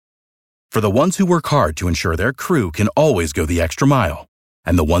For the ones who work hard to ensure their crew can always go the extra mile,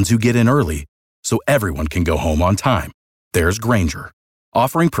 and the ones who get in early so everyone can go home on time, there's Grainger,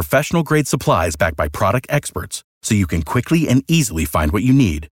 offering professional-grade supplies backed by product experts so you can quickly and easily find what you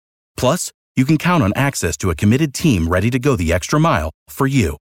need. Plus, you can count on access to a committed team ready to go the extra mile for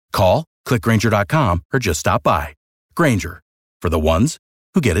you. Call, click Grainger.com, or just stop by. Grainger, for the ones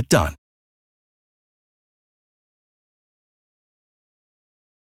who get it done.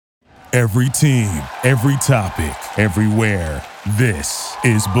 Every team, every topic, everywhere. This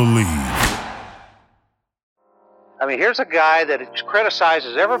is Believe. I mean, here's a guy that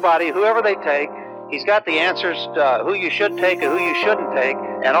criticizes everybody, whoever they take. He's got the answers to who you should take and who you shouldn't take.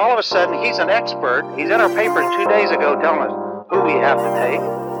 And all of a sudden, he's an expert. He's in our paper 2 days ago telling us who we have to take.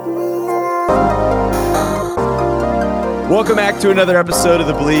 Welcome back to another episode of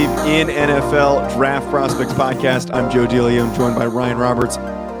the Believe in NFL Draft Prospects podcast. I'm Joe DeLeon, joined by Ryan Roberts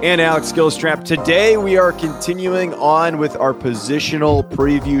and Alex Gilstrap. Today, we are continuing on with our positional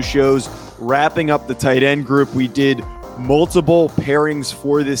preview shows, wrapping up the tight end group. We did multiple pairings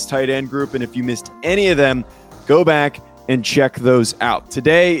for this tight end group, and if you missed any of them, go back and check those out.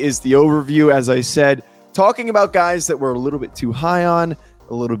 Today is the overview, as I said, talking about guys that we're a little bit too high on,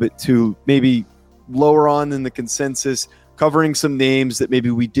 a little bit too maybe lower on than the consensus, covering some names that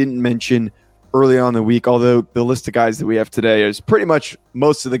maybe we didn't mention early on in the week, although the list of guys that we have today is pretty much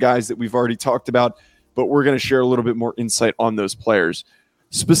most of the guys that we've already talked about, but we're going to share a little bit more insight on those players.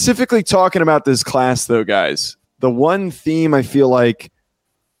 Specifically talking about this class, though, guys, the one theme I feel like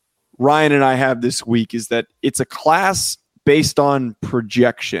Ryan and I have this week is that it's a class based on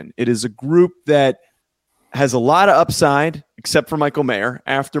projection. It is a group that has a lot of upside, except for Michael Mayer.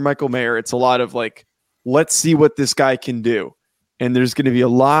 After Michael Mayer, it's a lot of like, let's see what this guy can do. And there's going to be a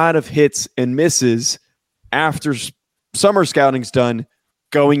lot of hits and misses after summer scouting's done,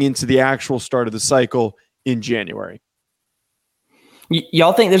 going into the actual start of the cycle in January.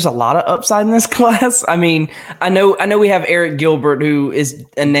 Y'all think there's a lot of upside in this class? I mean, I know we have Eric Gilbert, who is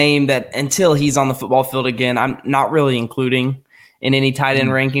a name that until he's on the football field again, I'm not really including in any tight end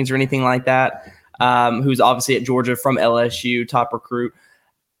rankings or anything like that, who's obviously at Georgia from LSU, top recruit.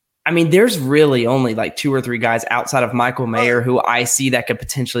 I mean, there's really only like 2 or 3 guys outside of Michael Mayer who I see that could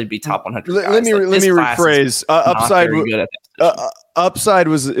potentially be top 100 guys. Let me rephrase. Upside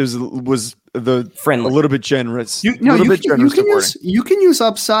was the friendly, a little bit generous. You can use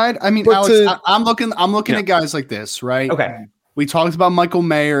upside. I mean, Alex, I'm looking at guys like this, right? Okay. We talked about Michael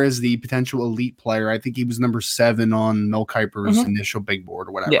Mayer as the potential elite player. I think he was number 7 on Mel Kiper's initial big board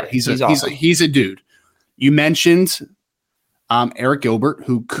or whatever. Yeah, he's awesome. he's a dude. You mentioned Eric Gilbert,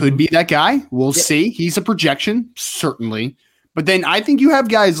 who could be that guy. We'll see. He's a projection, certainly. But then I think you have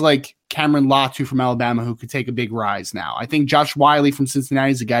guys like Cameron Latu from Alabama who could take a big rise now. I think Josh Wiley from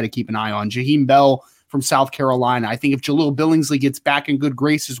Cincinnati is a guy to keep an eye on. Jaheim Bell from South Carolina. I think if Jaleel Billingsley gets back in good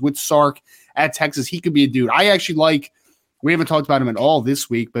graces with Sark at Texas, he could be a dude. I actually like, we haven't talked about him at all this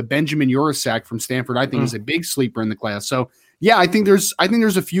week, but Benjamin Urisak from Stanford, I think is a big sleeper in the class. So yeah, I think there's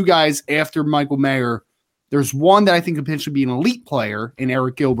a few guys after Michael Mayer. There's one that I think could potentially be an elite player in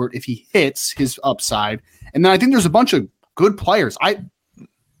Eric Gilbert if he hits his upside. And then I think there's a bunch of good players.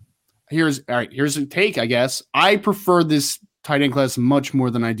 Here's a take, I guess. I prefer this tight end class much more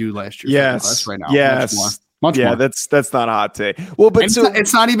than I do last year. Yes. Right now. Yes. Much more. That's not a hot take. Well, but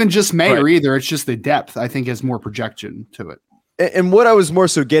it's not even just Mayer either. It's just the depth, I think, has more projection to it. And what I was more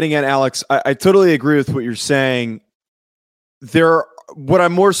so getting at, Alex, I totally agree with what you're saying. What I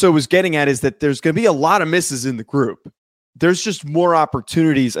more so was getting at is that there's going to be a lot of misses in the group. There's just more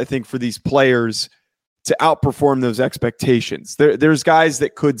opportunities, I think, for these players to outperform those expectations. There's guys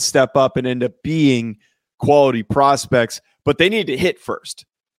that could step up and end up being quality prospects, but they need to hit first.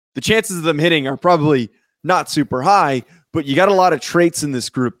 The chances of them hitting are probably not super high, but you got a lot of traits in this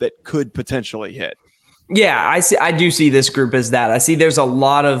group that could potentially hit. Yeah, I do see this group as that. I see there's a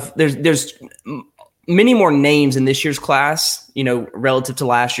lot of there's many more names in this year's class, relative to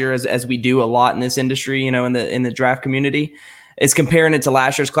last year, as we do a lot in this industry, in the draft community. Is comparing it to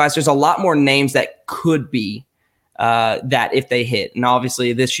last year's class. There's a lot more names that could be that if they hit. And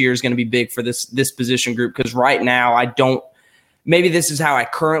obviously this year is going to be big for this position group, because right now maybe this is how I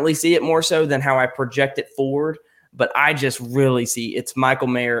currently see it more so than how I project it forward. But I just really see it's Michael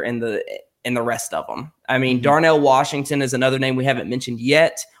Mayer and the rest of them. I mean, Darnell Washington is another name we haven't mentioned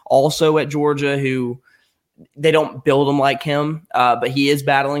yet, also at Georgia, who they don't build him like him, but he is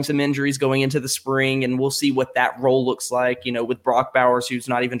battling some injuries going into the spring, and we'll see what that role looks like, with Brock Bowers, who's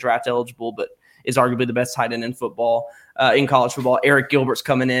not even draft eligible, but is arguably the best tight end in football, in college football. Eric Gilbert's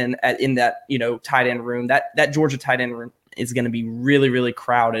coming in that, tight end room. That Georgia tight end room is going to be really, really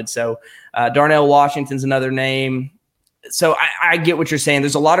crowded. So Darnell Washington's another name. So I get what you're saying.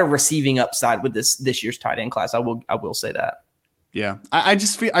 There's a lot of receiving upside with this year's tight end class. I will say that. Yeah, I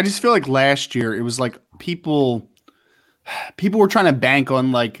just feel like last year it was like people were trying to bank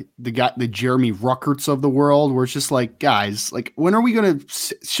on like the Jeremy Ruckerts of the world, where it's just like, guys, like when are we going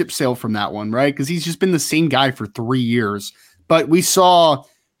to ship sail from that one, right? Because he's just been the same guy for 3 years. But we saw,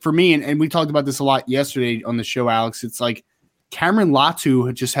 for me, and we talked about this a lot yesterday on the show, Alex, it's like Cameron Latu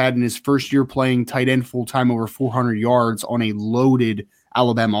had just had in his first year playing tight end full-time over 400 yards on a loaded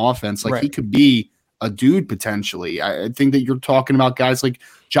Alabama offense. Like, He could be a dude potentially. I think that you're talking about guys like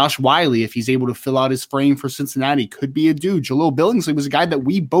Josh Wiley, if he's able to fill out his frame for Cincinnati, could be a dude. Jalil Billingsley was a guy that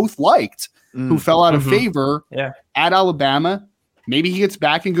we both liked who fell out of favor at Alabama. Maybe he gets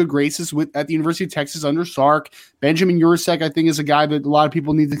back in good graces at the University of Texas under Sark. Benjamin Urasek, I think, is a guy that a lot of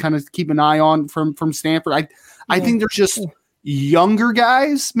people need to kind of keep an eye on from Stanford. I think there's just younger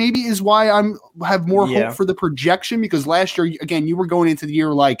guys maybe is why have more hope for the projection, because last year, again, you were going into the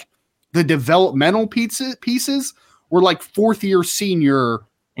year like the developmental pieces were like fourth-year senior.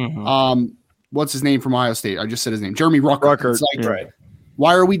 What's his name from Ohio State? I just said his name. Jeremy Ruckert. It's like,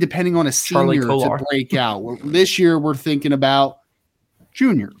 why are we depending on a senior to break out? This year, we're thinking about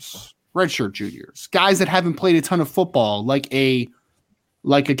juniors, redshirt juniors, guys that haven't played a ton of football, like a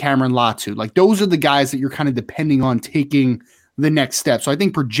Cameron Latu. Like, those are the guys that you're kind of depending on taking the next step. So I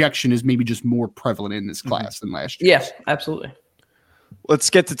think projection is maybe just more prevalent in this class than last year. Yes, absolutely. Let's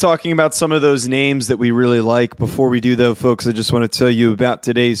get to talking about some of those names that we really like. Before we do, though, folks, I just want to tell you about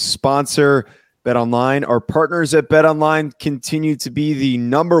today's sponsor, BetOnline. Our partners at BetOnline continue to be the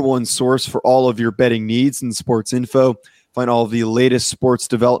number one source for all of your betting needs and sports info. Find all of the latest sports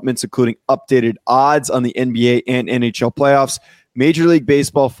developments, including updated odds on the NBA and NHL playoffs, Major League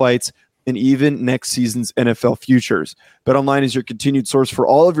Baseball fights, and even next season's NFL futures. BetOnline is your continued source for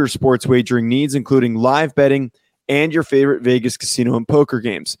all of your sports wagering needs, including live betting and your favorite Vegas casino and poker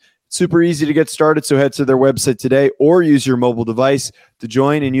games. Super easy to get started, so head to their website today or use your mobile device to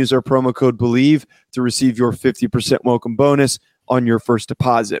join and use our promo code BELIEVE to receive your 50% welcome bonus on your first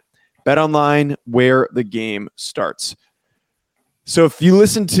deposit. BetOnline, where the game starts. So if you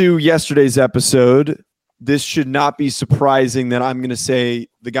listened to yesterday's episode, this should not be surprising that I'm going to say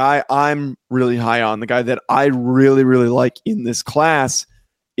the guy I'm really high on, the guy that I really, really like in this class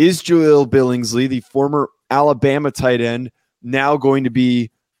is Jalil Billingsley, the former Alabama tight end, now going to be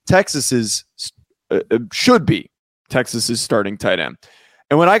should be Texas's starting tight end.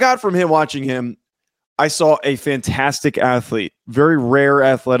 And what I got from him watching him, I saw a fantastic athlete, very rare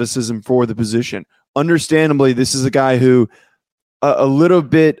athleticism for the position. Understandably, this is a guy who a little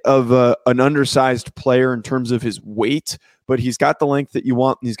bit of an undersized player in terms of his weight, but he's got the length that you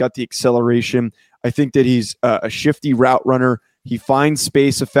want, and he's got the acceleration. I think that he's a shifty route runner. He finds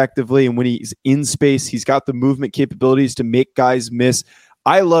space effectively, and when he's in space, he's got the movement capabilities to make guys miss.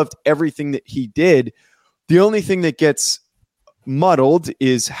 I loved everything that he did. The only thing that gets muddled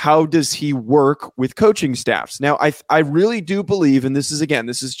is how does he work with coaching staffs? Now, I really do believe, and this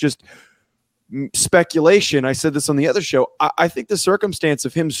is just speculation. I said this on the other show. I think the circumstance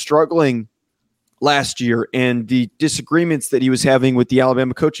of him struggling last year and the disagreements that he was having with the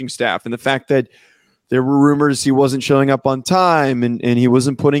Alabama coaching staff and the fact that there were rumors he wasn't showing up on time and he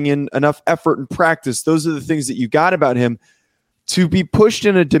wasn't putting in enough effort in practice. Those are the things that you got about him. To be pushed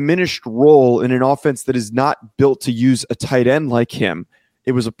in a diminished role in an offense that is not built to use a tight end like him.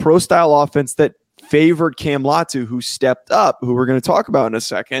 It was a pro-style offense that favored Cam Latu, who stepped up, who we're going to talk about in a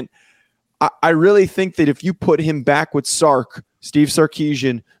second. I really think that if you put him back with Steve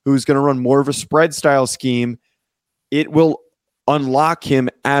Sarkisian, who's going to run more of a spread style scheme, it will unlock him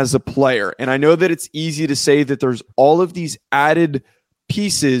as a player. And I know that it's easy to say that there's all of these added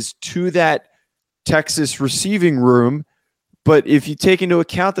pieces to that Texas receiving room, but if you take into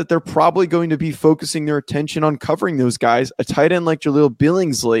account that they're probably going to be focusing their attention on covering those guys, a tight end like Jalil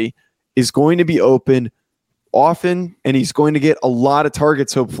Billingsley is going to be open often, and he's going to get a lot of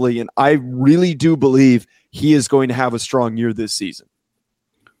targets, hopefully. And I really do believe he is going to have a strong year this season.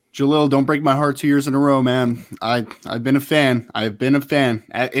 Jalil, don't break my heart 2 years in a row, man. I've been a fan.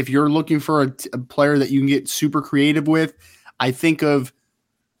 If you're looking for a player that you can get super creative with, I think of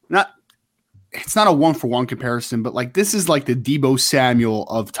it's not a one-for-one comparison, but like this is like the Deebo Samuel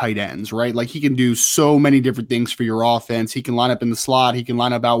of tight ends, right? Like he can do so many different things for your offense. He can line up in the slot. He can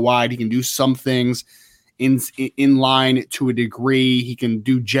line up out wide. He can do some things in line to a degree. He can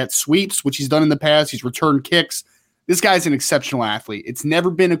do jet sweeps, which he's done in the past. He's returned kicks. This guy's an exceptional athlete. It's never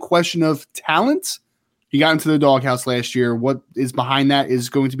been a question of talent. He got into the doghouse last year. What is behind that is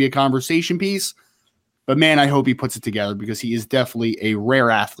going to be a conversation piece. But man, I hope he puts it together because he is definitely a rare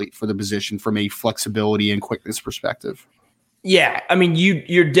athlete for the position from a flexibility and quickness perspective. Yeah, I mean,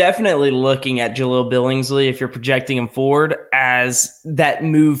 you're definitely looking at Jaleel Billingsley if you're projecting him forward as that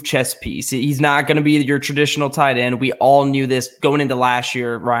move chess piece. He's not going to be your traditional tight end. We all knew this going into last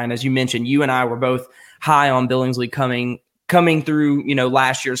year, Ryan. As you mentioned, you and I were both high on Billingsley coming through,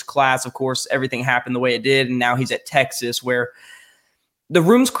 last year's class. Of course, everything happened the way it did, and now he's at Texas, where the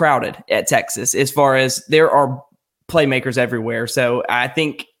room's crowded at Texas as far as there are playmakers everywhere. So I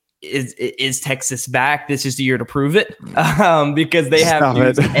think is Texas back? This is the year to prove it, because they have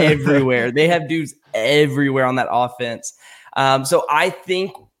dudes everywhere. They have dudes everywhere on that offense. So I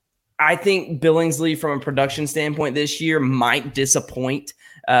think Billingsley, from a production standpoint this year, might disappoint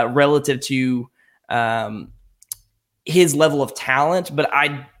relative to his level of talent. But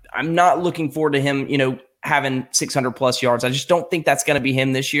I'm not looking forward to him, having 600 plus yards. I just don't think that's going to be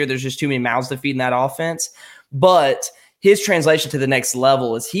him this year. There's just too many mouths to feed in that offense. But his translation to the next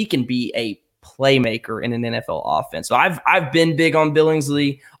level is he can be a playmaker in an NFL offense. So I've been big on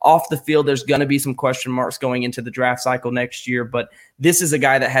Billingsley off the field. There's going to be some question marks going into the draft cycle next year, but this is a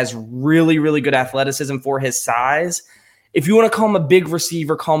guy that has really, really good athleticism for his size. If you want to call him a big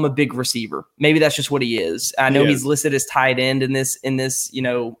receiver, call him a big receiver. Maybe that's just what he is. I know he's listed as tight end in this,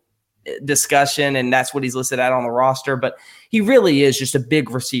 discussion, and that's what he's listed at on the roster, but he really is just a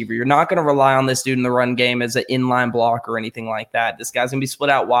big receiver. You're not going to rely on this dude in the run game as an inline block or anything like that. This guy's going to be split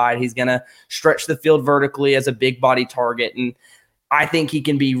out wide. He's going to stretch the field vertically as a big body target, and I think he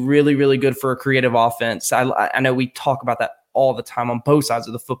can be really, really good for a creative offense. I know we talk about that all the time on both sides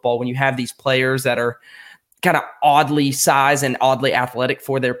of the football. When you have these players that are kind of oddly sized and oddly athletic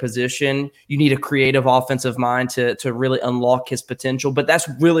for their position, you need a creative offensive mind to really unlock his potential. But that's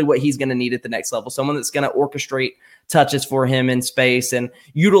really what he's going to need at the next level. Someone that's going to orchestrate touches for him in space and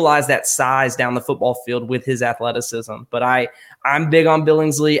utilize that size down the football field with his athleticism. But I'm big on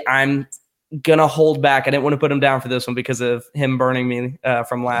Billingsley. I'm going to hold back. I didn't want to put him down for this one because of him burning me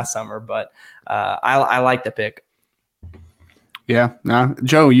from last summer, but I like the pick. Yeah. Nah,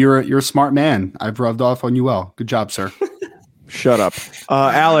 Joe, you're a smart man. I've rubbed off on you well. Good job, sir. Shut up.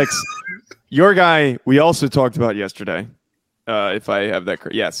 Alex, your guy we also talked about yesterday, if I have that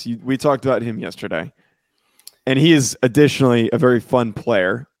correct. Yes, we talked about him yesterday. And he is additionally a very fun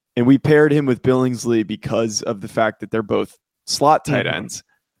player. And we paired him with Billingsley because of the fact that they're both slot tight ends.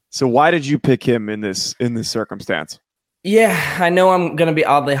 So why did you pick him in this circumstance? Yeah, I know I'm going to be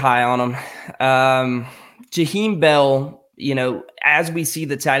oddly high on him. Jaheim Bell, as we see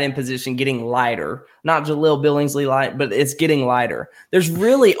the tight end position getting lighter, not Jaleel Billingsley light, but it's getting lighter. There's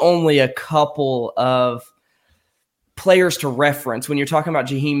really only a couple of players to reference when you're talking about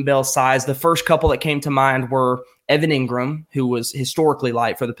Jaheim Bell's size. The first couple that came to mind were Evan Ingram, who was historically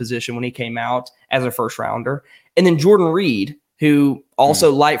light for the position when he came out as a first rounder, and then Jordan Reed, who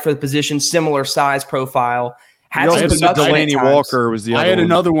also light for the position, similar size profile. Delaney Walker was the other one. I had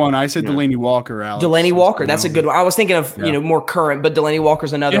another one. I said Delaney Walker, Alex. Delaney Walker, that's a good one. I was thinking of more current, but Delaney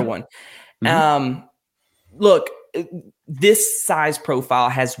Walker's another one. Mm-hmm. Look, this size profile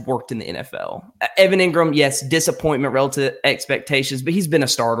has worked in the NFL. Evan Ingram, yes, disappointment relative to expectations, but he's been a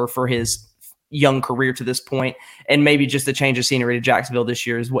starter for his young career to this point, and maybe just the change of scenery to Jacksonville this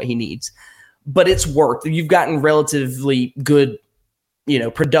year is what he needs. But it's worked. You've gotten relatively good,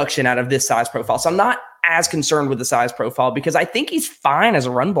 production out of this size profile. So I'm not as concerned with the size profile because I think he's fine as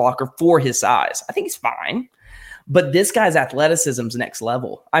a run blocker for his size. I think he's fine. But this guy's athleticism's next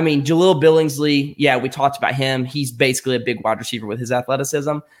level. I mean, Jaleel Billingsley, we talked about him. He's basically a big wide receiver with his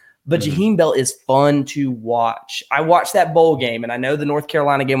athleticism. But Jaheim Bell is fun to watch. I watched that bowl game, and I know the North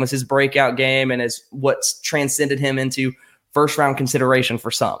Carolina game was his breakout game and is what's transcended him into first-round consideration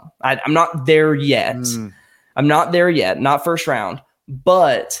for some. I'm not there yet. I'm not there yet, not first round.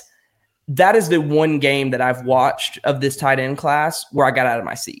 But that is the one game that I've watched of this tight end class where I got out of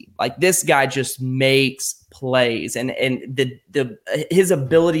my seat. Like, this guy just makes plays, and his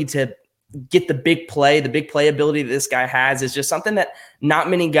ability to get the big play ability that this guy has is just something that not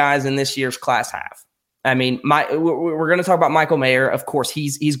many guys in this year's class have. I mean, we're going to talk about Michael Mayer. Of course,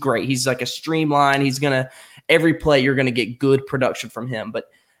 he's great. He's like a streamline. Every play you're going to get good production from him, but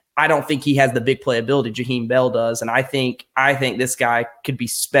I don't think he has the big play ability Jaheim Bell does. And I think this guy could be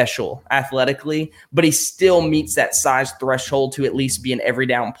special athletically, but he still meets that size threshold to at least be an every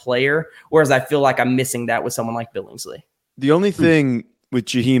down player. Whereas I feel like I'm missing that with someone like Billingsley. The only thing with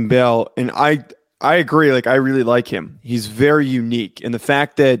Jaheim Bell, and I agree, like, I really like him. He's very unique. And the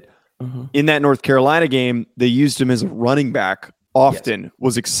fact that in that North Carolina game, they used him as a running back often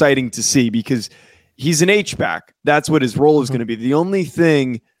was exciting to see because he's an H-back. That's what his role is going to be. The only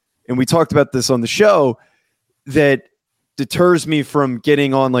thing, and we talked about this on the show, that deters me from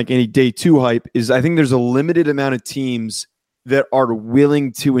getting on like any day two hype is I think there's a limited amount of teams that are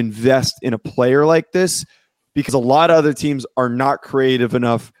willing to invest in a player like this, because a lot of other teams are not creative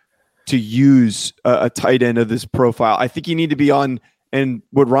enough to use a tight end of this profile. I think you need to be on, and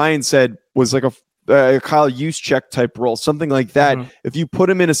what Ryan said was like a Kyle Juszczyk type role, something like that. Mm-hmm. If you put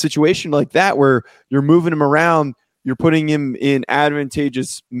him in a situation like that where you're moving him around, you're putting him in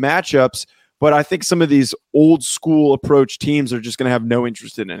advantageous matchups. But I think some of these old school approach teams are just going to have no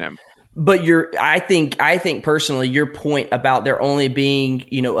interest in him. But I think personally, your point about there only being,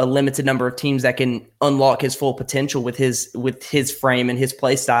 a limited number of teams that can unlock his full potential with his frame and his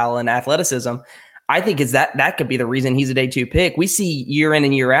play style and athleticism, I think is that could be the reason he's a day two pick. We see year in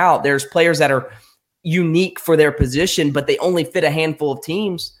and year out, there's players that are unique for their position, but they only fit a handful of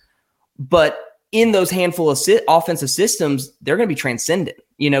teams. But in those handful of offensive systems, they're going to be transcendent.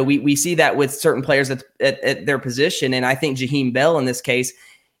 We see that with certain players at their position. And I think Jaheim Bell in this case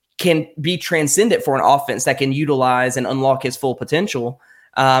can be transcendent for an offense that can utilize and unlock his full potential.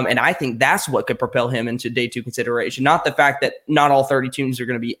 And I think that's what could propel him into day two consideration. Not the fact that not all 30 teams are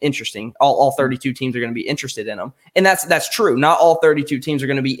going to be interesting. All 32 teams are going to be interested in him. And that's true. Not all 32 teams are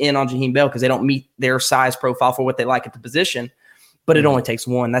going to be in on Jaheim Bell because they don't meet their size profile for what they like at the position. But it only takes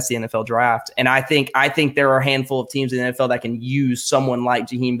one. That's the NFL draft. And I think there are a handful of teams in the NFL that can use someone like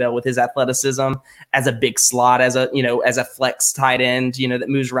Jaheim Bell with his athleticism as a big slot, as a flex tight end, that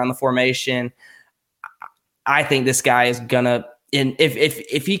moves around the formation. I think this guy is gonna, and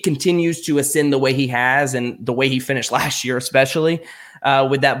if he continues to ascend the way he has and the way he finished last year, especially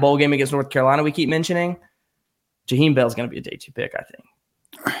with that bowl game against North Carolina we keep mentioning, Jaheim Bell is going to be a day two pick, I think.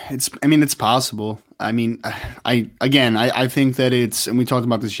 It's possible. I think that it's, and we talked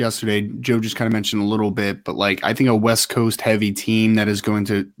about this yesterday, Joe just kind of mentioned a little bit, but like, I think a West Coast heavy team that is going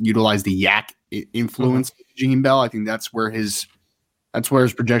to utilize the yak influence Jaheim Bell, I think that's where his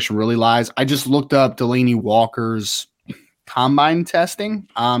projection really lies. I just looked up Delaney Walker's combine testing.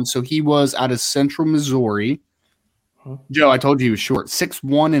 So he was out of Central Missouri. Joe, I told you he was short,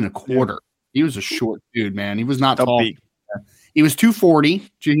 6'1" and a quarter. Yeah. He was a short dude, man. He was not tall. He was 240.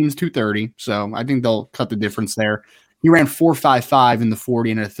 Jaheim's 230. So I think they'll cut the difference there. He ran 4.55 in the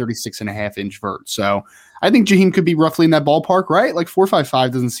 40 and a 36.5-inch vert. So I think Jaheim could be roughly in that ballpark, right? Like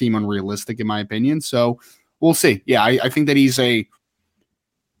 4.55 doesn't seem unrealistic in my opinion. So we'll see. Yeah, I think that I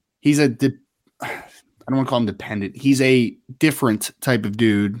don't want to call him dependent. He's a different type of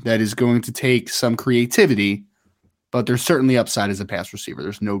dude that is going to take some creativity, but there's certainly upside as a pass receiver.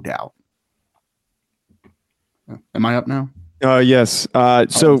 There's no doubt. Am I up now? Yes.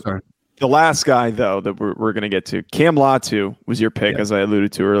 So the last guy, though, that we're going to get to, Cam Latu was your pick, as I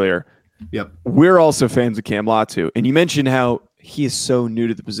alluded to earlier. Yep. We're also fans of Cam Latu. And you mentioned how he is so new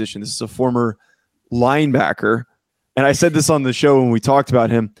to the position. This is a former linebacker. And I said this on the show when we talked about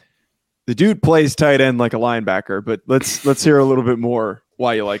him. The dude plays tight end like a linebacker, but let's hear a little bit more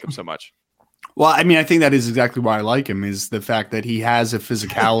why you like him so much. Well, I mean, I think that is exactly why I like him, is the fact that he has a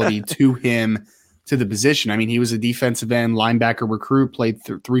physicality to him, to the position. I mean, he was a defensive end linebacker recruit, played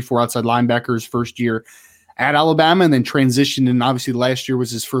 3-4 outside linebackers first year at Alabama, and then transitioned. And obviously last year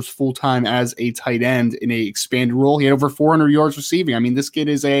was his first full-time as a tight end in a expanded role. He had over 400 yards receiving. I mean, this kid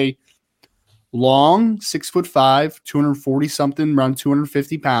is a long 6'5", 240 something, around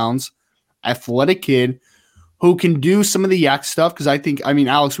 250 pounds, athletic kid who can do some of the yak stuff. Cause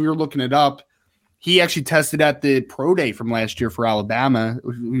Alex, we were looking it up. He actually tested at the pro day from last year for Alabama.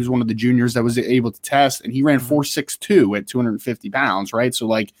 He was one of the juniors that was able to test, and he ran 4.62 at 250 pounds, right? So,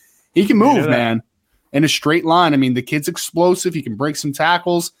 like, he can move, man, in a straight line. I mean, the kid's explosive. He can break some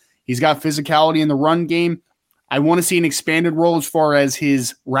tackles. He's got physicality in the run game. I want to see an expanded role as far as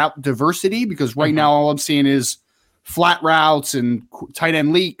his route diversity, because right now all I'm seeing is flat routes and tight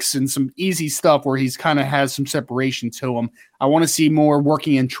end leaks and some easy stuff where he's kind of has some separation to him. I want to see more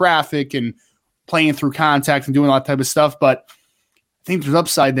working in traffic and playing through contact and doing all that type of stuff. But I think there's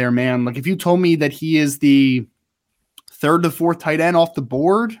upside there, man. Like, if you told me that he is the 3rd to 4th tight end off the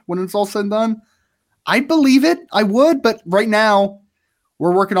board when it's all said and done, I'd believe it. I would. But right now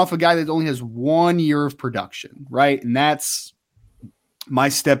we're working off a guy that only has 1 year of production, right? And that's my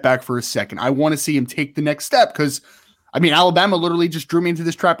step back for a second. I want to see him take the next step, because, I mean, Alabama literally just drew me into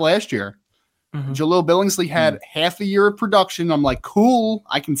this trap last year. Jaleel Billingsley had half a year of production. I'm like, cool,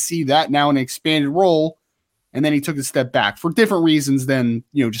 I can see that now in an expanded role. And then he took a step back for different reasons than,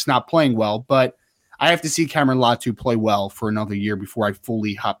 just not playing well. But I have to see Cameron Latu play well for another year before I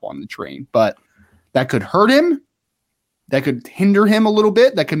fully hop on the train. But that could hurt him. That could hinder him a little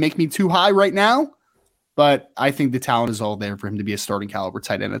bit. That could make me too high right now. but I think the talent is all there for him to be a starting caliber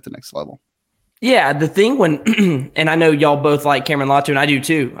tight end at the next level. Yeah, the thing when, and I know y'all both like Cameron Latu, and I do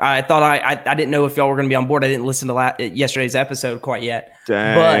too. I thought I didn't know if y'all were going to be on board. I didn't listen to yesterday's episode quite yet.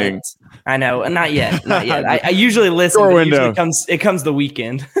 Dang. But I know, not yet. I usually listen. But usually it comes the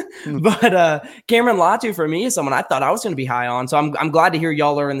weekend. But Cameron Latu for me is someone I thought I was going to be high on. So I'm glad to hear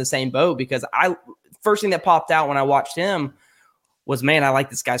y'all are in the same boat, because first thing that popped out when I watched him was, man, I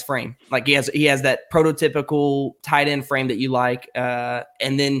like this guy's frame. Like he has that prototypical tight end frame that you like,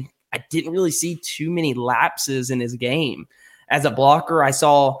 and then I didn't really see too many lapses in his game. As a blocker, I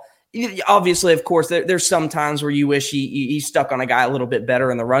saw, obviously, of course, there's some times where you wish he stuck on a guy a little bit better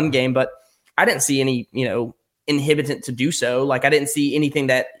in the run game, but I didn't see any, inhibitant to do so. Like I didn't see anything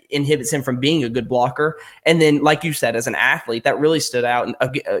that inhibits him from being a good blocker. And then, like you said, as an athlete, that really stood out. And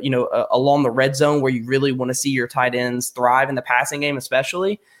along the red zone where you really want to see your tight ends thrive in the passing game,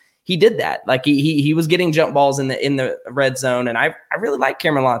 especially. He did that. Like he was getting jump balls in the red zone, and I really like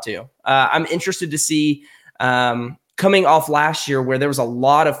Cameron Latu. I'm interested to see coming off last year where there was a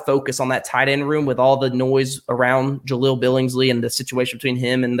lot of focus on that tight end room with all the noise around Jaleel Billingsley and the situation between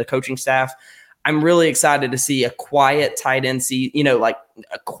him and the coaching staff. I'm really excited to see a quiet tight end, like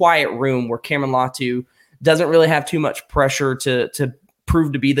a quiet room where Cameron Latu doesn't really have too much pressure to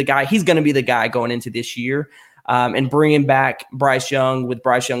prove to be the guy. He's going to be the guy going into this year. And bringing back Bryce Young, with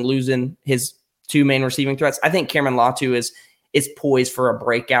Bryce Young losing his two main receiving threats, I think Cameron Latu is poised for a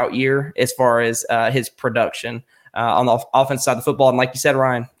breakout year as far as his production on the offense side of the football. And like you said,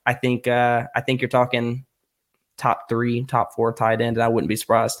 Ryan, I think you're talking top 3, top 4 tight end, and I wouldn't be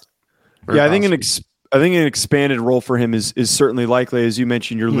surprised. Yeah, I think an expanded role for him is certainly likely. As you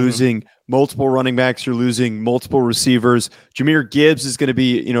mentioned, you're losing multiple running backs, you're losing multiple receivers. Jahmyr Gibbs is going to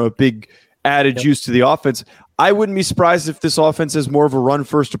be, a big added juice to the offense. I wouldn't be surprised if this offense has more of a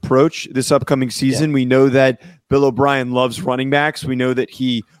run-first approach this upcoming season. Yeah. We know that Bill O'Brien loves running backs. We know that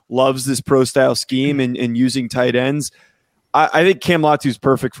he loves this pro-style scheme and using tight ends. I think Cam Latu is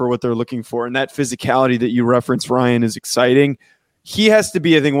perfect for what they're looking for, and that physicality that you referenced, Ryan, is exciting. He has to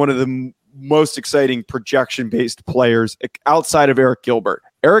be, I think, one of the most exciting projection-based players outside of Eric Gilbert.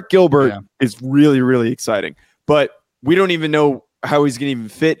 Eric Gilbert is really, really exciting, but we don't even know how he's going to even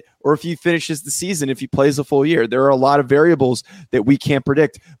fit or if he finishes the season, if he plays a full year. There are a lot of variables that we can't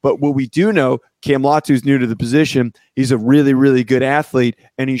predict. But what we do know, Cam Latu is new to the position. He's a really, really good athlete,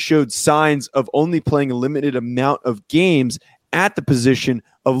 and he showed signs of only playing a limited amount of games at the position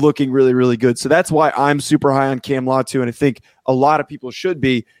of looking really, really good. So that's why I'm super high on Cam Latu, and I think a lot of people should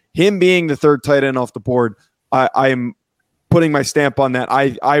be. Him being the third tight end off the board, I am putting my stamp on that.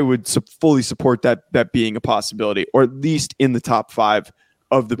 I would fully support that being a possibility, or at least in the top 5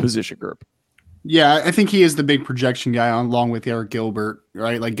 of the position group. Yeah, I think he is the big projection guy along with Eric Gilbert,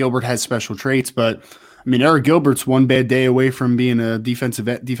 right? Like Gilbert has special traits, but I mean, Eric Gilbert's one bad day away from being a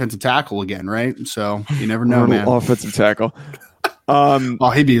defensive tackle again, right? So you never know, man. Offensive tackle.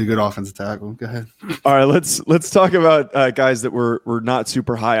 He'd be a good offensive tackle. Go ahead. All right, let's talk about guys that we're not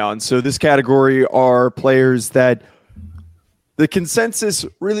super high on. So this category are players that the consensus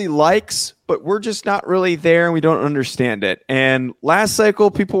really likes, but we're just not really there and we don't understand it. And last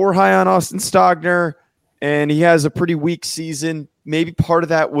cycle, people were high on Austin Stogner, and he has a pretty weak season. Maybe part of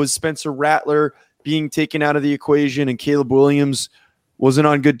that was Spencer Rattler being taken out of the equation, and Caleb Williams wasn't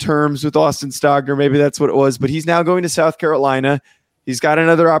on good terms with Austin Stogner. Maybe that's what it was, but he's now going to South Carolina. He's got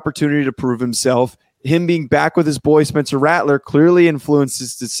another opportunity to prove himself. Him being back with his boy Spencer Rattler clearly influenced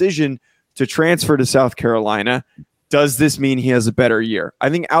his decision to transfer to South Carolina. Does this mean he has a better year? I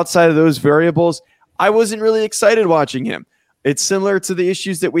think outside of those variables, I wasn't really excited watching him. It's similar to the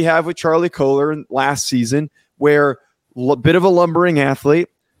issues that we have with Charlie Kohler last season, where a bit of a lumbering athlete,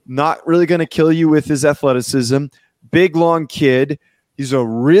 not really going to kill you with his athleticism, big, long kid. He's a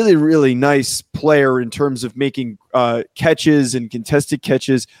really, really nice player in terms of making catches and contested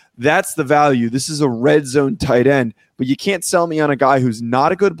catches. That's the value. This is a red zone tight end, but you can't sell me on a guy who's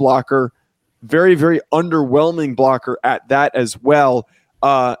not a good blocker, very, very underwhelming blocker at that as well.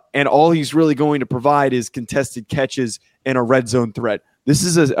 And all he's really going to provide is contested catches and a red zone threat. This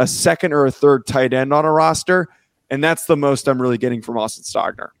is a second or a third tight end on a roster, and that's the most I'm really getting from Austin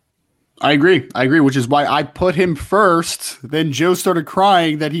Stogner. I agree, which is why I put him first. Then Joe started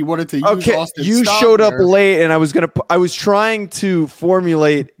crying that he wanted to use Austin Stogner. You showed up late, and I was trying to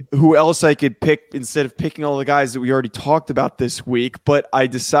formulate who else I could pick instead of picking all the guys that we already talked about this week, but I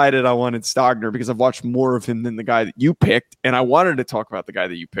decided I wanted Stogner because I've watched more of him than the guy that you picked, and I wanted to talk about the guy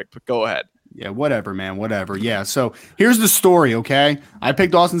that you picked, but go ahead. Yeah, whatever, man, whatever. Yeah, so here's the story, okay? I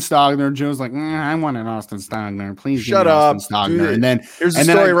picked Austin Stogner. Joe's like, I wanted Austin Stogner. Please shut give me up. Austin Stogner. And then here's the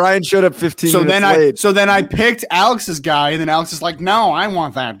story. Ryan showed up 15 minutes late. So then I picked Alex's guy, and then Alex is like, no, I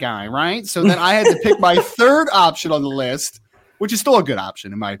want that guy, right? So then I had to pick my third option on the list, which is still a good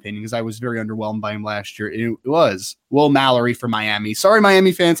option in my opinion, because I was very underwhelmed by him last year. It was Will Mallory for Miami. Sorry,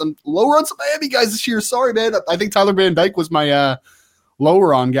 Miami fans. I'm lower on some Miami guys this year. Sorry, man. I think Tyler Van Dyke was my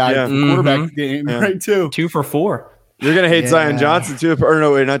lower on guy for quarterback game, right, too. 2 for 4. You're going to hate Zion Johnson, too. Or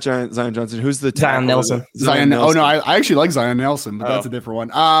no, wait, not Zion Johnson. Who's the Zion Nelson. Zion Nelson. Oh, no, I actually like Zion Nelson, but that's a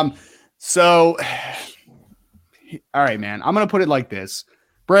different one. So, all right, man. I'm going to put it like this.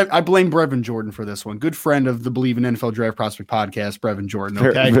 I blame Brevin Jordan for this one. Good friend of the Believe in NFL Draft Prospect podcast, Brevin Jordan.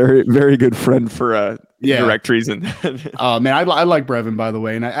 Okay, very, very good friend for direct reason. Oh man, I like Brevin, by the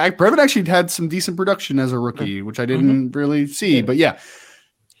way, and Brevin actually had some decent production as a rookie, which I didn't really see. But yeah,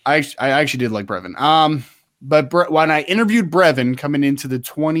 I actually did like Brevin. But when I interviewed Brevin coming into the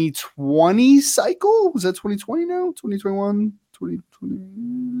 2020 cycle, was that 2020 now? 2021,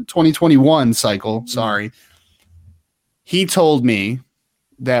 2021 cycle. Sorry, he told me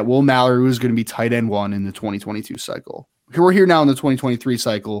that Will Mallory was going to be tight end 1 in the 2022 cycle. We're here now in the 2023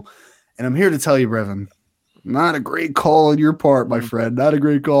 cycle, and I'm here to tell you, Brevin, not a great call on your part, my friend. Not a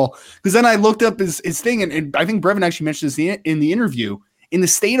great call. Because then I looked up his thing, and I think Brevin actually mentioned this in the interview. In the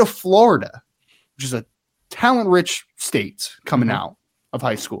state of Florida, which is a talent-rich state coming out of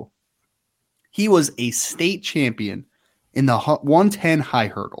high school, he was a state champion in the 110 high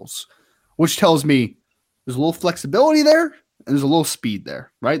hurdles, which tells me there's a little flexibility there. And there's a little speed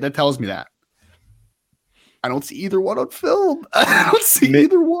there, right? That tells me that. I don't see either one on film. I don't see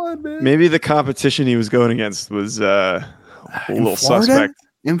either one, man. Maybe the competition he was going against was a little suspect.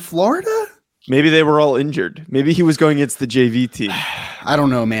 In Florida? Maybe they were all injured. Maybe he was going against the JV team. I don't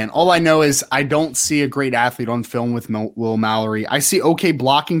know, man. All I know is I don't see a great athlete on film with Will Mallory. I see okay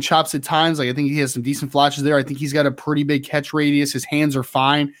blocking chops at times. Like I think he has some decent flashes there. I think he's got a pretty big catch radius. His hands are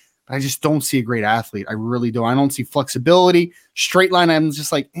fine. I just don't see a great athlete. I really don't. I don't see flexibility. Straight line, I'm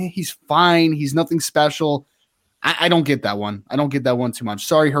just like, he's fine. He's nothing special. I don't get that one. I don't get that one too much.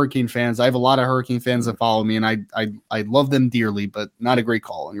 Sorry, Hurricane fans. I have a lot of Hurricane fans that follow me, and I love them dearly, but not a great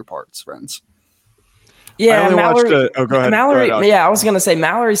call on your parts, friends. Yeah, Mallory. Go ahead. Mallory. Go ahead, I was going to say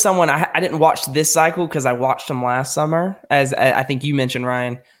Mallory's someone I didn't watch this cycle because I watched him last summer, as I think you mentioned,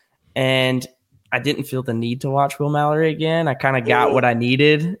 Ryan, and I didn't feel the need to watch Will Mallory again. I kind of got what I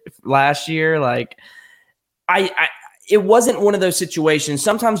needed last year. Like it wasn't one of those situations.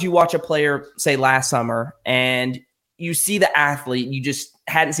 Sometimes you watch a player, say last summer, and you see the athlete, you just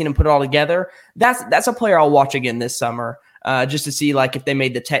hadn't seen him put it all together. That's a player I'll watch again this summer, just to see like if they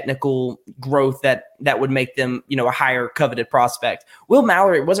made the technical growth that would make them, a higher coveted prospect. Will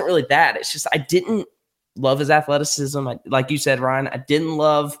Mallory, it wasn't really that. It's just I didn't love his athleticism. Like you said, Ryan, I didn't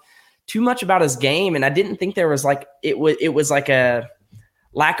love too much about his game, and I didn't think there was like it was like a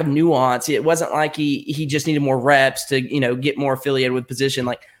lack of nuance. It wasn't like he just needed more reps to get more affiliated with position.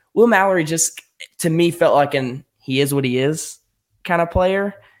 Like Will Mallory just to me felt like he is what he is kind of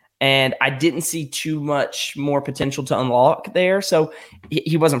player, and I didn't see too much more potential to unlock there. So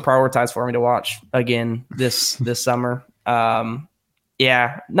he wasn't prioritized for me to watch again this summer.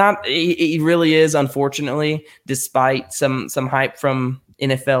 He really is, unfortunately, despite some hype from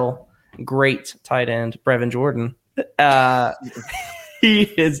NFL great tight end Brevin Jordan. He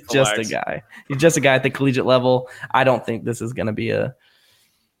is just a guy. He's just a guy at the collegiate level. I don't think this is going to be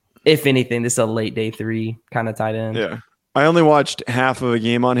if anything, this is a late day 3 kind of tight end. Yeah. I only watched half of a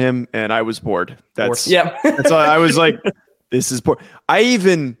game on him and I was bored. That's all. I was like, this is poor. I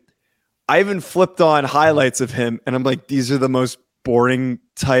even flipped on highlights of him and I'm like, these are the most boring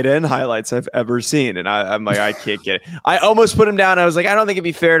tight end highlights I've ever seen. And I'm like, I can't get it. I almost put him down. I was like, I don't think it'd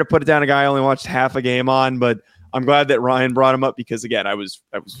be fair to put it down a guy I only watched half a game on, but I'm glad that Ryan brought him up because again, I was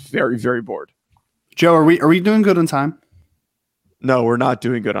very, very bored. Joe, are we doing good on time? No, we're not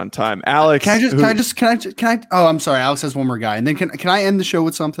doing good on time. Alex, can I? Oh, I'm sorry. Alex has one more guy. And then can I end the show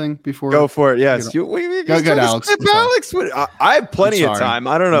with something before? Go for it. Yes. Go ahead, Alex. Alex, I have plenty of time.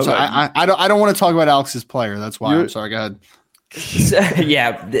 I don't know. I don't want to talk about Alex's player. That's why. I'm sorry. Go ahead.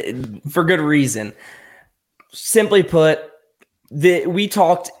 Yeah, for good reason. Simply put, we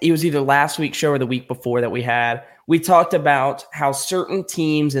talked, it was either last week's show or the week before that we talked about how certain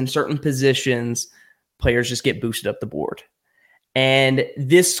teams and certain positions, players just get boosted up the board. And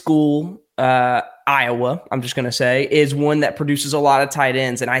this school, Iowa, I'm just going to say, is one that produces a lot of tight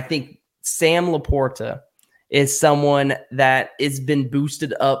ends. And I think Sam Laporta is someone that has been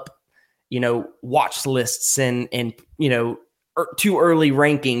boosted up, watch lists and too early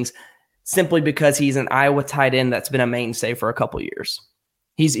rankings simply because he's an Iowa tight end that's been a mainstay for a couple years.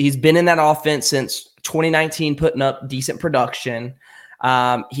 He's been in that offense since 2019, putting up decent production.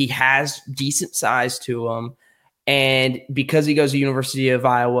 He has decent size to him, and because he goes to University of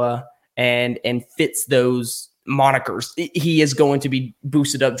Iowa and fits those monikers, he is going to be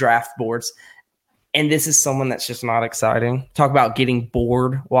boosted up draft boards. And this is someone that's just not exciting. Talk about getting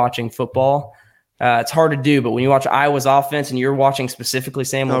bored watching football. It's hard to do, but when you watch Iowa's offense and you're watching specifically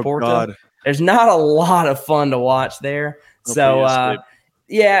Sam Laporta, there's not a lot of fun to watch there. I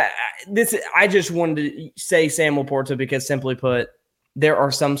just wanted to say Sam Laporta because, simply put, there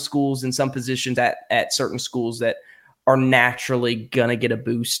are some schools and some positions at certain schools that are naturally gonna get a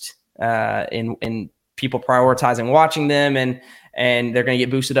boost in people prioritizing watching them, and they're gonna get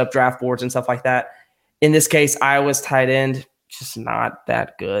boosted up draft boards and stuff like that. In this case, Iowa's tight end just not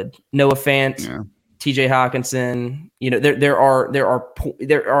that good. Noah Fant, TJ Hawkinson. There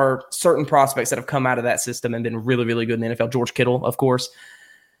are certain prospects that have come out of that system and been really, really good in the NFL. George Kittle, of course.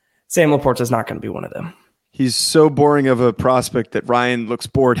 Sam Laporta is not going to be one of them. He's so boring of a prospect that Ryan looks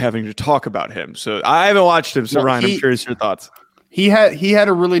bored having to talk about him. So I haven't watched him. So Ryan, I'm curious your thoughts. He had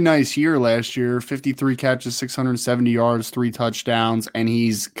a really nice year last year, 53 catches, 670 yards, 3 touchdowns, and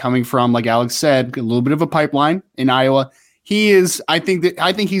he's coming from, like Alex said, a little bit of a pipeline in Iowa. I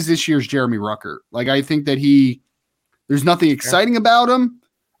think he's this year's Jeremy Ruckert. Like, I think that there's nothing exciting about him.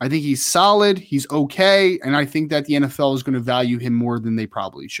 I think he's solid. He's okay. And I think that the NFL is going to value him more than they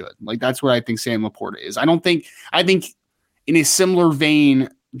probably should. Like, that's what I think Sam Laporta is. I think in a similar vein,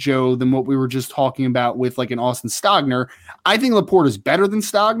 Joe, than what we were just talking about with like an Austin Stogner, I think Laporta is better than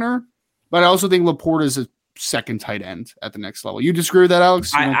Stogner, but I also think Laporta is a second tight end at the next level. You disagree with that,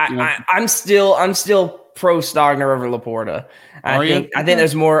 Alex? I'm still pro Stogner over Laporta. I think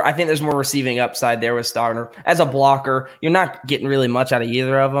there's more receiving upside there with Stogner. As a blocker, you're not getting really much out of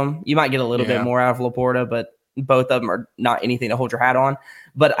either of them. You might get a little bit more out of Laporta, but both of them are not anything to hold your hat on.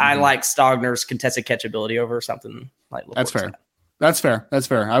 But I like Stogner's contested catchability over something like Laporta. That's fair. That's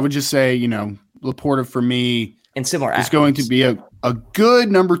fair. I would just say, Laporta for me and similar is going to be a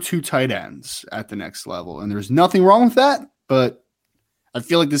good number 2 tight ends at the next level. And there's nothing wrong with that, but I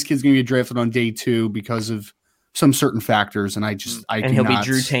feel like this kid's going to get drafted on day 2 because of some certain factors. And he'll be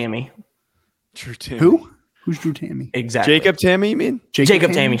Drew Tammy. Drew Tammy. Who? Who's Drew Tammy? Exactly. Jacob Tammy, you mean?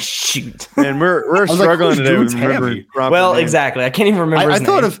 Jacob Tammy. Shoot. And we're struggling today with remembering. Well, exactly. I can't even remember his name.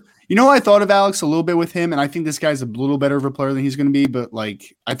 I thought of Alex a little bit with him, and I think this guy's a little better of a player than he's going to be, but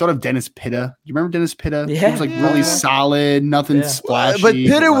like, I thought of Dennis Pitta. You remember Dennis Pitta? Yeah. He was like really solid, nothing splashy. But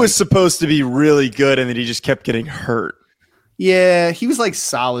Pitta was supposed to be really good, and then he just kept getting hurt. Yeah, he was like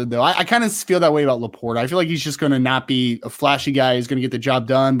solid though. I kind of feel that way about Laporta. I feel like he's just going to not be a flashy guy. He's going to get the job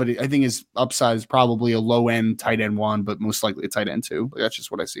done, but I think his upside is probably a low end tight end 1, but most likely a tight end 2. But that's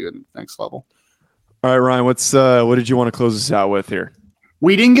just what I see at the next level. All right, Ryan, what did you want to close this out with here?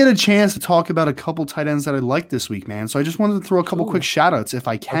 We didn't get a chance to talk about a couple tight ends that I liked this week, man. So I just wanted to throw a couple quick shout outs if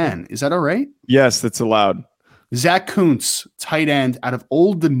I can. Okay. Is that all right? Yes, that's allowed. Zach Kuntz, tight end out of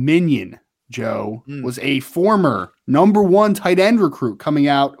Old Dominion, Joe, was a former number 1 tight end recruit coming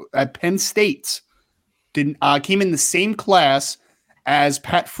out at Penn State. Came in the same class as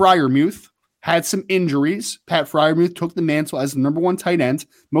Pat Freiermuth, had some injuries. Pat Freiermuth took the mantle as the number 1 tight end.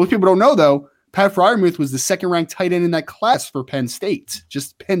 Most people don't know, though, Pat Freiermuth was the second-ranked tight end in that class for Penn State,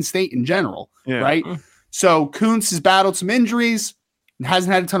 just Penn State in general, right? So Kuntz has battled some injuries,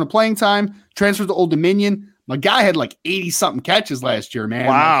 hasn't had a ton of playing time, transferred to Old Dominion. My guy had like 80-something catches last year, man.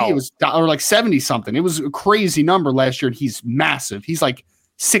 Wow. Like, or like 70-something. It was a crazy number last year, and he's massive. He's like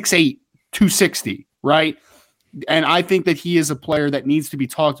 6'8", 260, right? And I think that he is a player that needs to be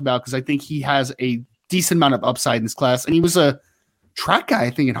talked about because I think he has a decent amount of upside in this class, and he was a track guy, I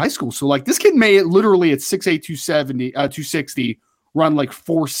think, in high school. So like this kid may literally at 6'8", 260 run like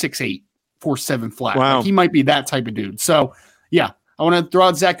 4.68, 4.7 flat. Wow. Like, he might be that type of dude. So yeah, I want to throw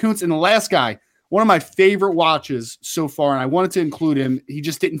out Zach Kuntz. And the last guy, one of my favorite watches so far, and I wanted to include him. He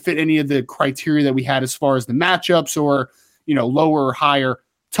just didn't fit any of the criteria that we had as far as the matchups or, lower or higher.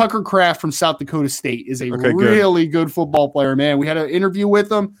 Tucker Kraft from South Dakota State is a really good football player, man. We had an interview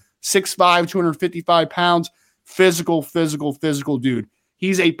with him, 6'5", 255 pounds. Physical dude.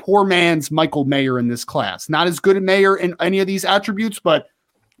 He's a poor man's Michael Mayer in this class. Not as good at Mayer in any of these attributes, but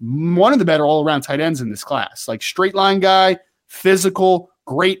one of the better all-around tight ends in this class. Like straight line guy, physical,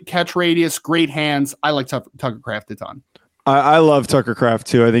 great catch radius, great hands. I like Tucker Kraft a ton. I love Tucker Kraft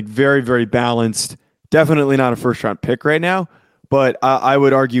too. I think very, very balanced. Definitely not a first-round pick right now, but I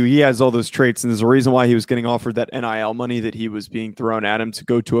would argue he has all those traits, and there's a reason why he was getting offered that NIL money that he was being thrown at him to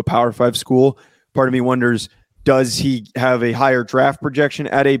go to a Power 5 school. Part of me wonders, does he have a higher draft projection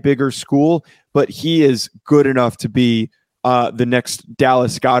at a bigger school? But he is good enough to be the next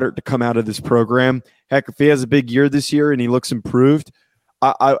Dallas Goedert to come out of this program. Heck, if he has a big year this year and he looks improved,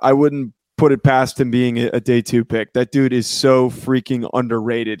 I wouldn't put it past him being a day 2 pick. That dude is so freaking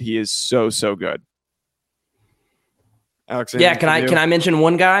underrated. He is so good. Alex, can I mention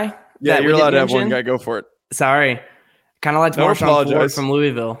one guy? Yeah, you're allowed to have one guy. Go for it. Sorry. Kind of like Marshawn Ford from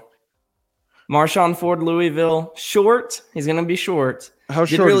Louisville. Marshawn Ford, Louisville. Short. He's going to be short. How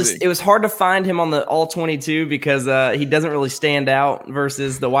short is he? It was hard to find him on the all-22 because he doesn't really stand out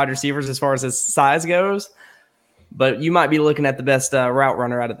versus the wide receivers as far as his size goes. But you might be looking at the best route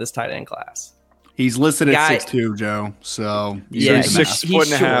runner out of this tight end class. He's listed at 6'2", Joe. So he's 6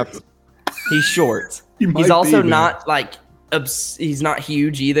 foot and a half. He's short. He's also not like he's not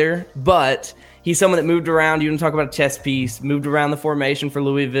huge either, but he's someone that moved around. You want to talk about a chess piece, moved around the formation for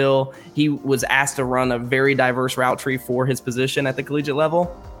Louisville. He was asked to run a very diverse route tree for his position at the collegiate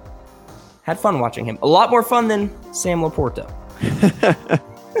level. Had fun watching him. A lot more fun than Sam Laporta.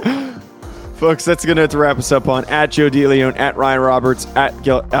 Folks, that's going to have to wrap us up on at Joe DeLeon, at Ryan Roberts, at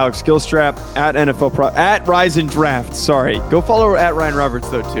Alex Gilstrap, at NFL Pro, at Rise and Draft. Sorry. Go follow at Ryan Roberts,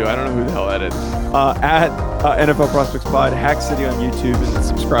 though, too. I don't know who the hell that is. At NFL Prospects Pod, Hack City on YouTube, and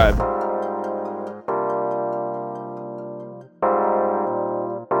subscribe.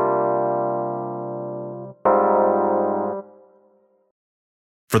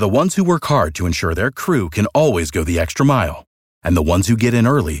 For the ones who work hard to ensure their crew can always go the extra mile, and the ones who get in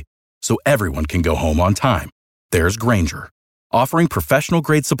early so everyone can go home on time, there's Grainger, offering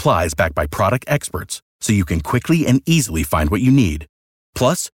professional-grade supplies backed by product experts so you can quickly and easily find what you need.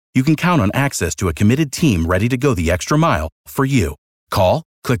 Plus, you can count on access to a committed team ready to go the extra mile for you. Call,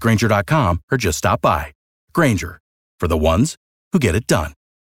 click Grainger.com, or just stop by. Grainger, for the ones who get it done.